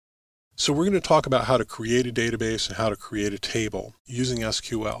So we're going to talk about how to create a database and how to create a table using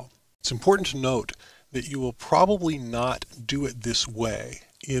SQL. It's important to note that you will probably not do it this way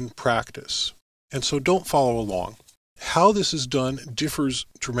in practice, and so don't follow along. How this is done differs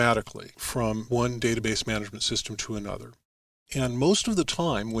dramatically from one database management system to another. And most of the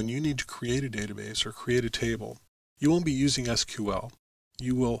time when you need to create a database or create a table, you won't be using SQL.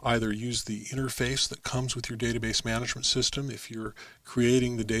 You will either use the interface that comes with your database management system if you're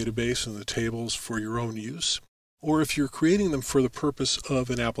creating the database and the tables for your own use, or if you're creating them for the purpose of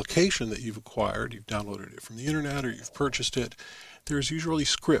an application that you've acquired, you've downloaded it from the internet or you've purchased it, there's usually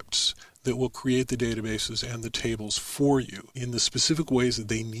scripts that will create the databases and the tables for you in the specific ways that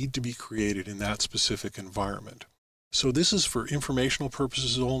they need to be created in that specific environment. So this is for informational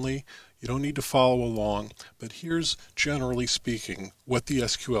purposes only. You don't need to follow along, but here's, generally speaking, what the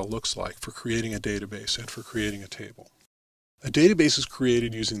SQL looks like for creating a database and for creating a table. A database is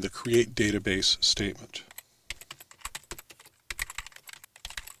created using the create database statement.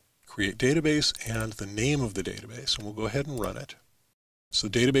 Create database and the name of the database, and we'll go ahead and run it. So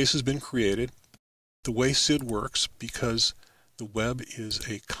the database has been created. The way SID works, because the web is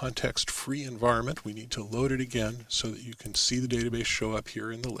a context-free environment, we need to load it again so that you can see the database show up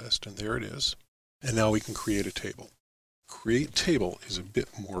here in the list, and there it is. And now we can create a table. Create table is a bit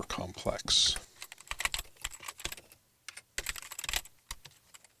more complex.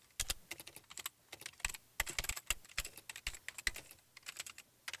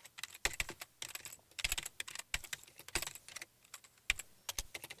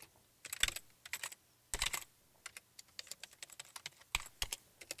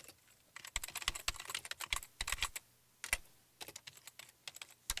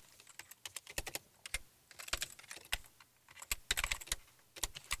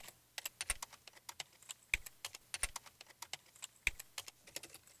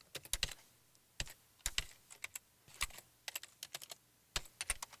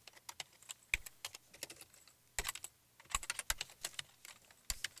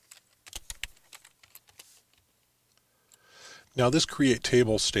 Now this create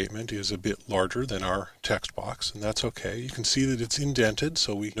table statement is a bit larger than our text box, and that's okay. You can see that it's indented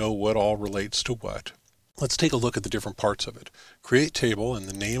so we know what all relates to what. Let's take a look at the different parts of it. Create table and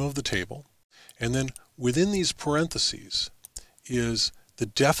the name of the table, and then within these parentheses is the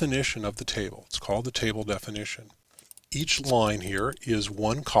definition of the table. It's called the table definition. Each line here is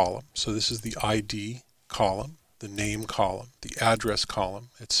one column, so this is the ID column, the name column, the address column,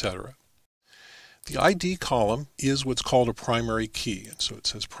 etc. The ID column is what's called a primary key, and so it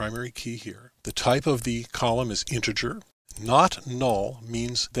says primary key here. The type of the column is integer. Not null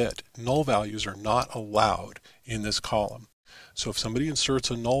means that null values are not allowed in this column. So if somebody inserts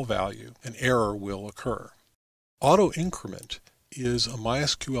a null value, an error will occur. Auto increment is a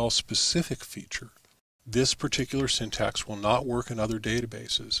MySQL specific feature. This particular syntax will not work in other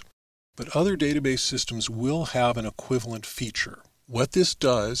databases, but other database systems will have an equivalent feature. What this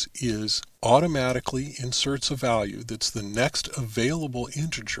does is automatically inserts a value that's the next available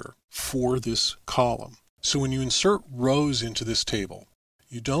integer for this column. So when you insert rows into this table,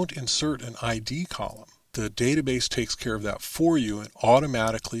 you don't insert an ID column. The database takes care of that for you and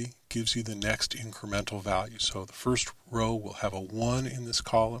automatically gives you the next incremental value. So the first row will have a 1 in this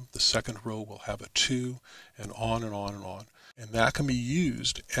column, the second row will have a 2, and on and on and on. And that can be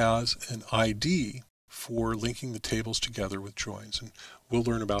used as an ID for linking the tables together with joins, and we'll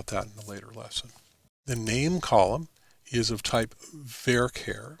learn about that in a later lesson. The name column is of type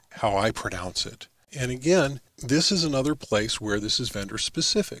varchar, how I pronounce it. And again, this is another place where this is vendor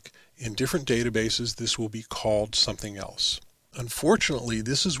specific. In different databases, this will be called something else. Unfortunately,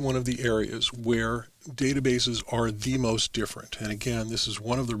 this is one of the areas where databases are the most different. And again, this is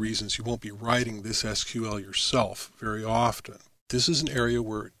one of the reasons you won't be writing this SQL yourself very often. This is an area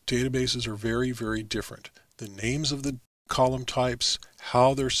where databases are very, very different. The names of the column types,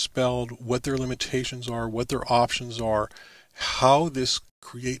 how they're spelled, what their limitations are, what their options are, how this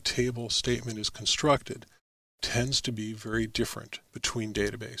create table statement is constructed tends to be very different between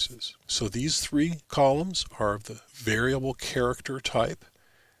databases. So these three columns are of the variable character type,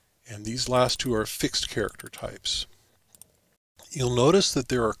 and these last two are fixed character types. You'll notice that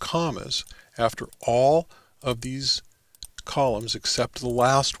there are commas after all of these columns except the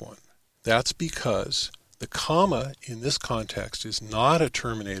last one. That's because the comma in this context is not a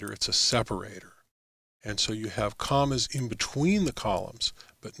terminator, it's a separator. And so you have commas in between the columns,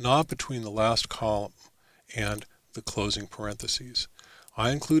 but not between the last column and the closing parentheses.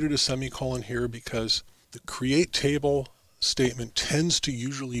 I included a semicolon here because the create table statement tends to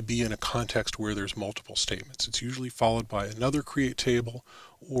usually be in a context where there's multiple statements. It's usually followed by another create table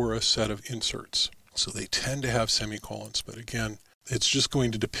or a set of inserts. So they tend to have semicolons, but again, it's just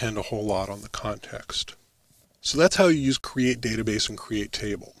going to depend a whole lot on the context. So that's how you use create database and create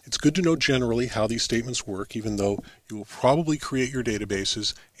table. It's good to know generally how these statements work, even though you will probably create your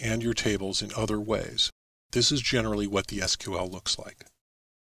databases and your tables in other ways. This is generally what the SQL looks like.